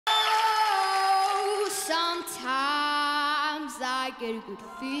sometimes I get a good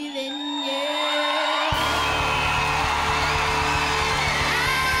feeling, yeah.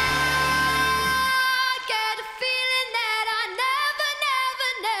 I get a feeling that I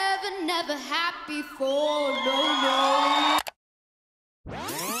never had before, no.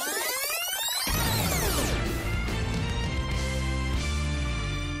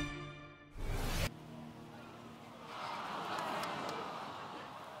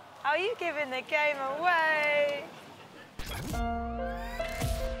 Are you giving the game away?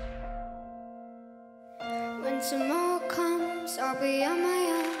 When tomorrow comes, I'll be on my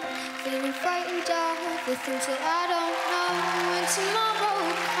own, feeling frightened of the things that I don't know. When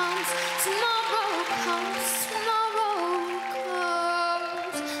tomorrow comes,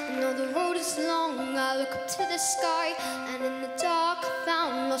 I know the road is long, I look up to the sky, and in the dark I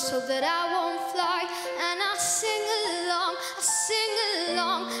found lost hope that I won't fly. And I sing along, I sing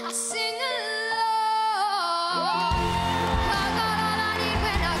along, I sing along. I got all I need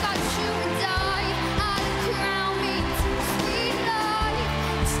when I got you and I look around me to a sweet light,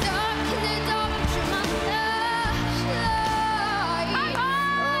 stuck in the dark with my flashlight.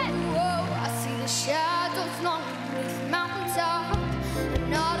 Oh, I see the shadows long with mountain top. I'm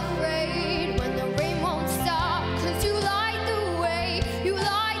not afraid when the rain won't stop, 'cause you light the way, you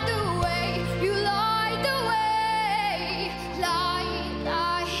light the way, you light the way.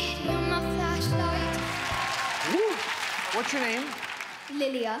 Light, you're my flashlight. Woo. What's your name?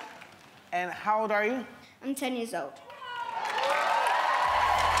 Lilia. And how old are you? I'm 10 years old.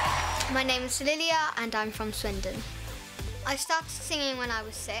 My name is Lilia and I'm from Swindon. I started singing when I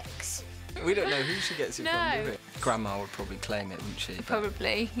was 6. We don't know who she gets it No. from, do we? Grandma would probably claim it, wouldn't she?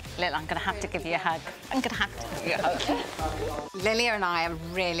 Probably. Lil, I'm going to have to give you a hug. I'm going to have to give you a hug. Lilia and I are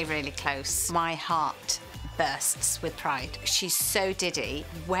really, really close. My heart bursts with pride. She's so diddy.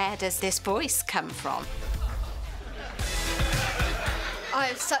 Where does this voice come from? I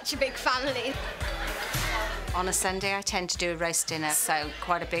have such a big family. On a Sunday, I tend to do a roast dinner, so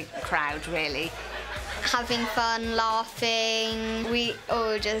quite a big crowd, really. Having fun, laughing, we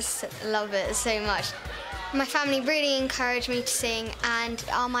all just love it so much. My family really encouraged me to sing and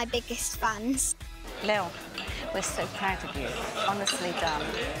are my biggest fans. Lil, we're so proud of you. Honestly, darling.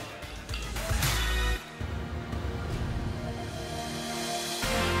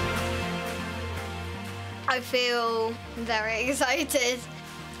 I feel very excited.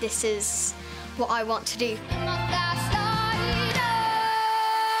 This is what I want to do.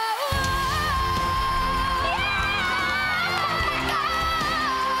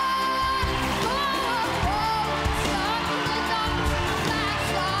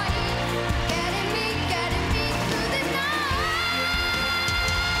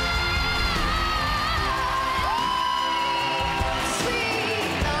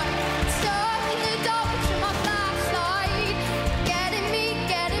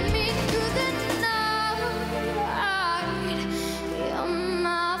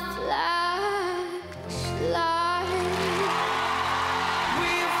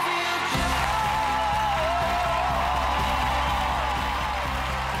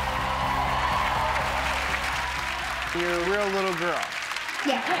 You're a real little girl.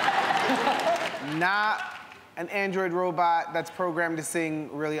 Yeah. Not an android robot that's programmed to sing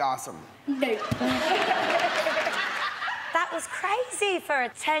really awesome. No. That was crazy for a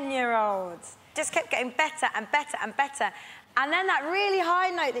 10-year-old. Just kept getting better and better and better. And then that really high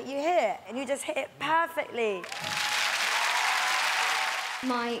note that you hit, and you just hit it perfectly.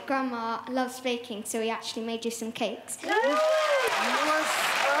 My grandma loves baking, so we actually made you some cakes. Oh,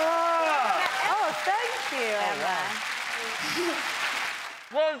 thank you, Emma.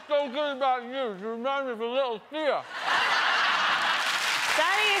 What's so good about you? You remind me of a little Thea.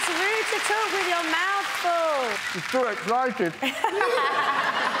 Daddy, it's rude to talk with your mouth full. She's too excited.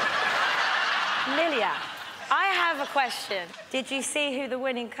 Lilia, I have a question. Did you see who the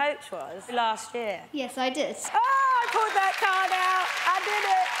winning coach was last year? Yes, I did. Oh, I pulled that card out. I did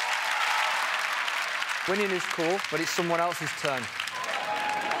it. Winning is cool, but it's someone else's turn.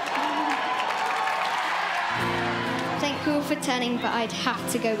 Thank you all for turning, but I'd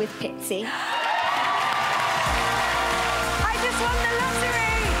have to go with Pixie. I just won the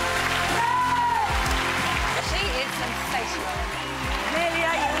lottery. She is sensational.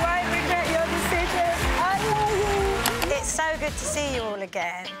 Lilia, you won't regret your decision. I love you. It's so good to see you all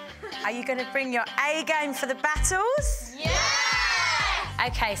again. Are you going to bring your A game for the battles? Yeah!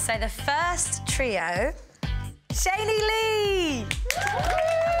 OK, so the first trio, Shani Lee.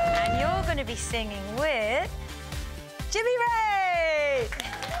 And you're going to be singing with Jimmy Ray.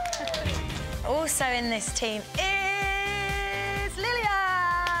 Also in this team is Lilia.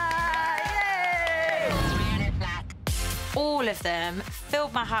 Yay! all of them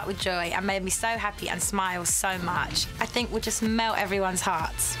filled my heart with joy and made me so happy and smile so much. I think would just melt everyone's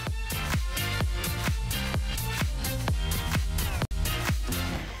hearts.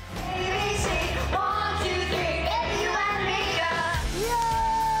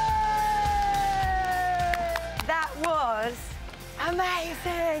 That was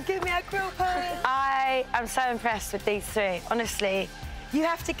amazing. Give me a group hug. I am so impressed with these three. Honestly, you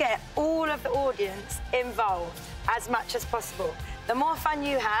have to get all of the audience involved as much as possible. The more fun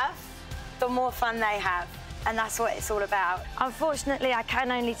you have, the more fun they have. And that's what it's all about. Unfortunately, I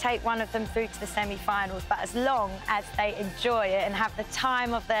can only take one of them through to the semi-finals, but as long as they enjoy it and have the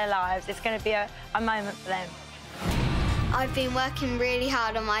time of their lives, it's going to be a moment for them. I've been working really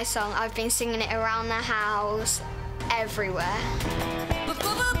hard on my song. I've been singing it around the house, everywhere.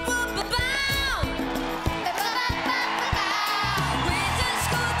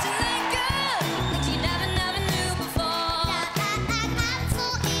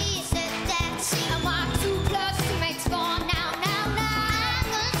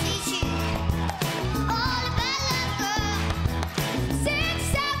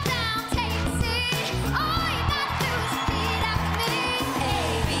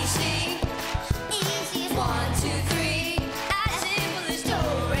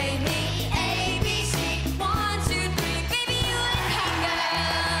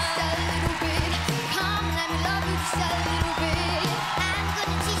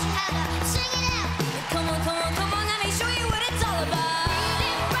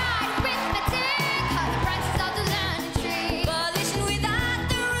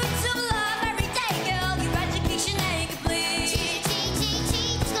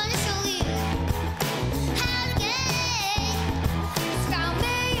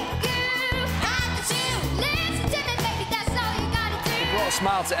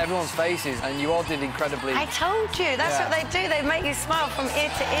 Smile to everyone's faces, and you all did incredibly. I told you, that's what they do. They make you smile from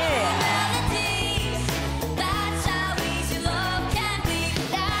ear to ear.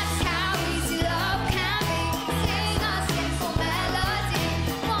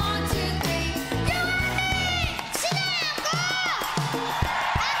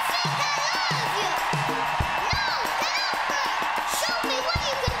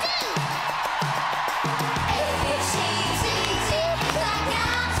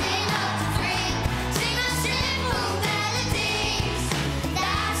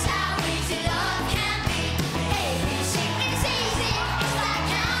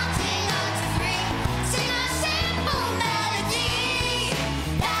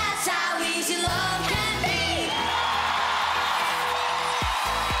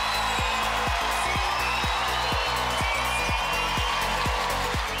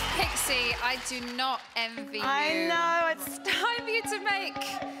 I do not envy you. I know, it's time for you to make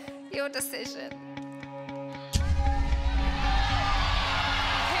your decision.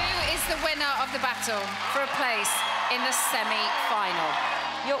 Who is the winner of the battle for a place in the semi-final?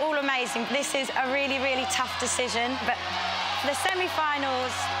 You're all amazing. This is a really, really tough decision, but for the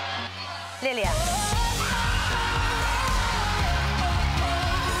semi-finals, Lilia.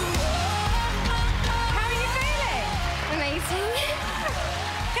 How are you feeling? Amazing.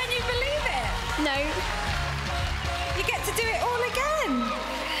 Can you believe it? No. You get to do it all again.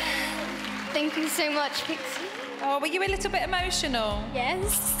 Thank you so much, Pixie. Oh, were you a little bit emotional?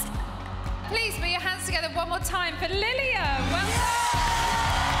 Yes. Please put your hands together one more time for Lilia. Well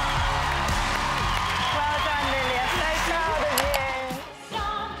done, Lilia. So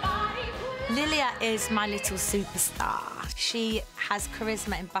proud of you. Lilia is my little superstar. She has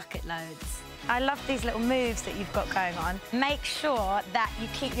charisma in bucket loads. I love these little moves that you've got going on. Make sure that you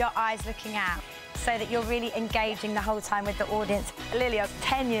keep your eyes looking out so that you're really engaging the whole time with the audience. Lilia's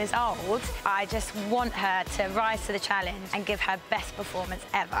 10 years old. I just want her to rise to the challenge and give her best performance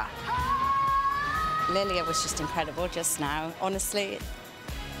ever. Lilia was just incredible just now, honestly.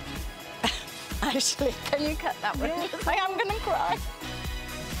 Actually, can you cut that one? Yeah. I'm gonna cry.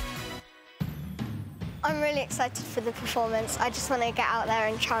 I'm really excited for the performance. I just want to get out there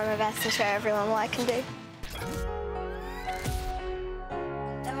and try my best and show everyone what I can do.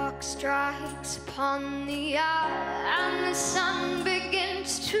 Dark strikes upon the eye and the sun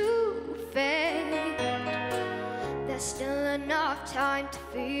begins to fade. There's still enough time to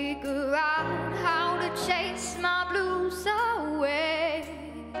figure out how to chase my blues away.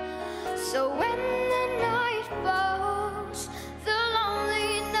 So when the night falls, the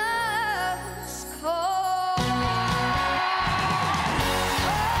loneliness calls.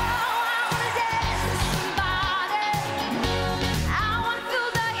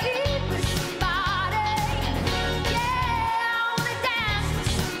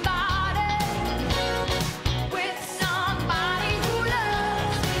 Somebody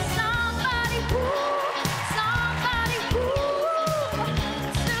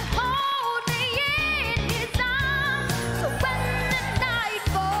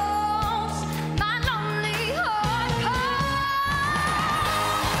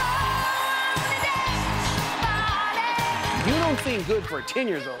sing good for a 10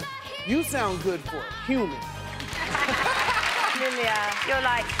 years old. You sound good for a human. Lilia, you're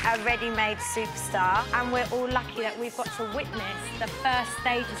like a ready-made superstar, and we're all lucky that we've got to witness the first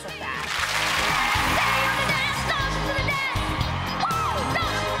stages of that.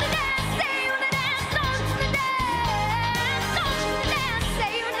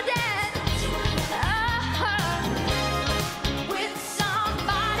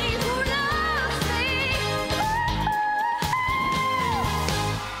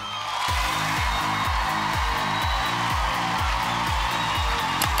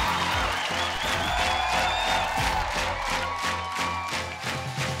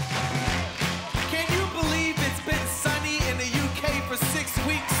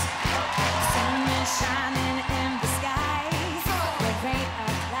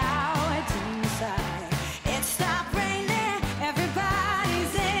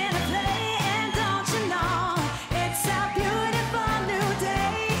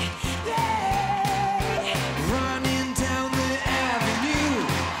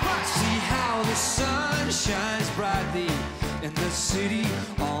 City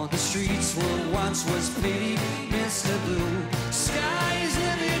on the streets where once was pity. Mr. Blue Sky's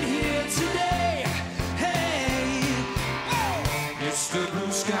living here today. Hey, Mr.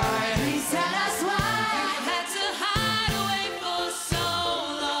 Blue Sky, please tell us why you had to hide away for so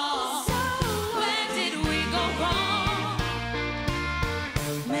long. Where did we go wrong?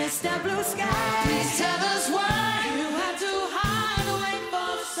 Mr. Blue Sky, please tell us why you had to hide away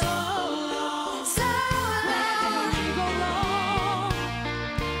for so long.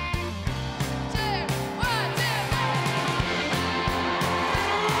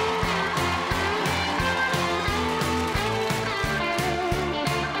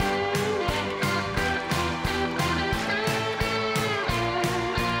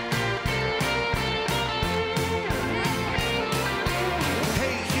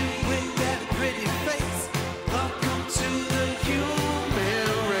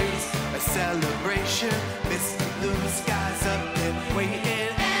 Mr. Blue Sky's up there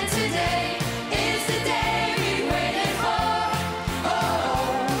waiting, and today is the day we waited for.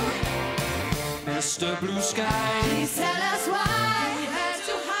 Oh, Mr. Blue Sky, please tell us why we had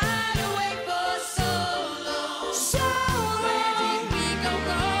to hide away for so long. So where did we go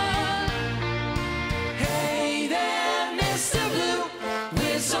wrong? Hey there, Mr. Blue,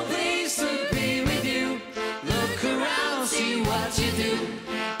 we're so pleased to be with you. Look around, see what you do.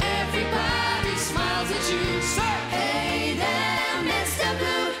 Everybody smiles at you. Hey there, Mr.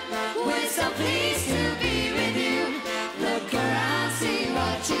 Blue, we're so pleased to be with you. Look around, see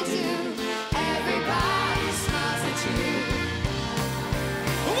what you do. Everybody smiles at you.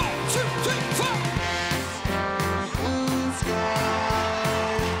 1, 2, 3, 4. Blue sky,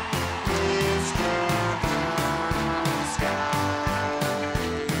 blue sky,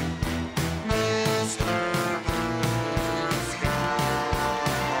 Mr.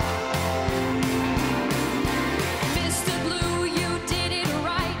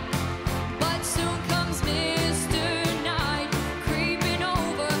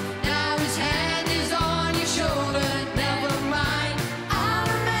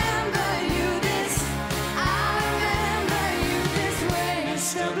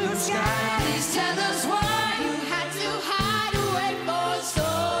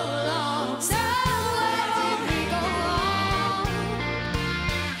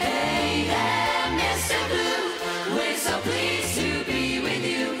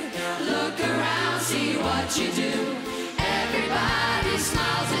 You do. Everybody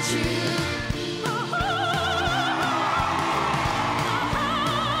smiles at you.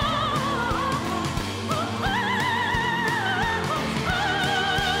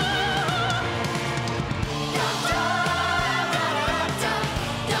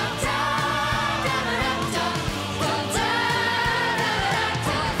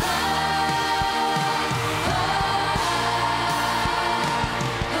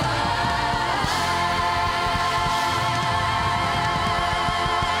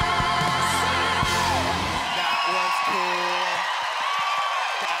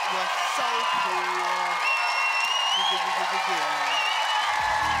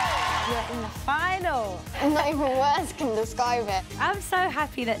 You're in the final. Not even words can describe it. I'm so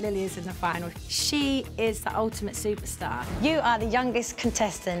happy that Lilia's in the final. She is the ultimate superstar. You are the youngest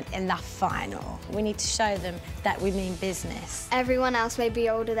contestant in the final. We need to show them that we mean business. Everyone else may be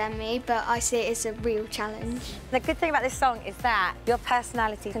older than me, but I see it as a real challenge. The good thing about this song is that your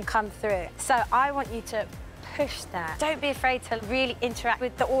personality can come through. So I want you to push that. Don't be afraid to really interact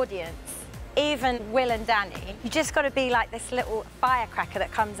with the audience. even Will and Danny, you just got to be like this little firecracker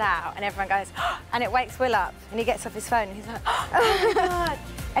that comes out and everyone goes, oh, and it wakes Will up and he gets off his phone and he's like, oh my God.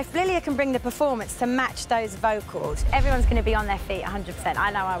 If Lilia can bring the performance to match those vocals, everyone's going to be on their feet 100%.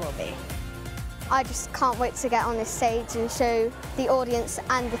 I know I will be. I just can't wait to get on this stage and show the audience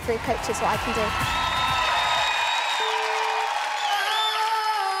and the 3 coaches what I can do.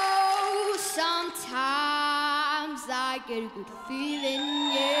 Oh, sometimes I get a good feeling,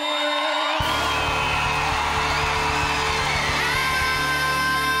 yeah.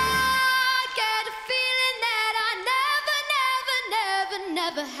 I get a feeling that I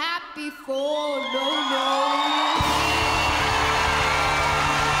never had before, no.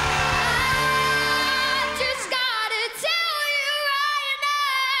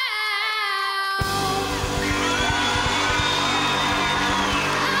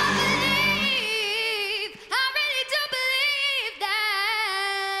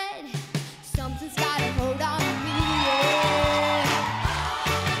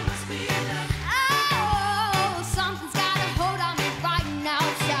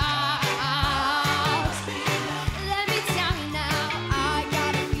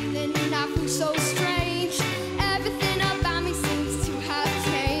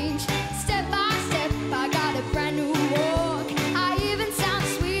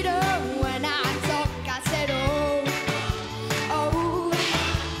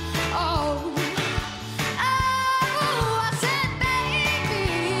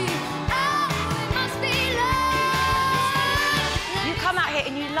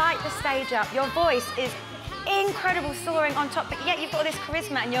 Up. Your voice is incredible, soaring on top, but yet you've got this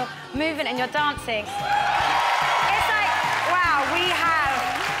charisma and you're moving and you're dancing. It's like, wow, we have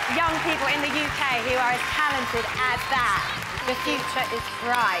young people in the UK who are as talented as that. The future is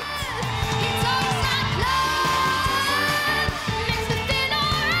bright.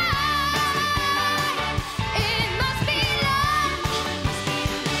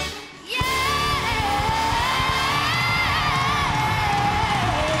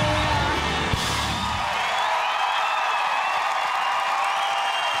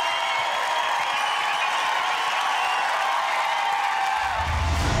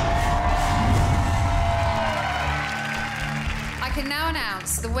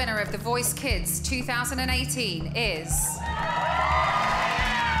 The winner of The Voice Kids 2018 is...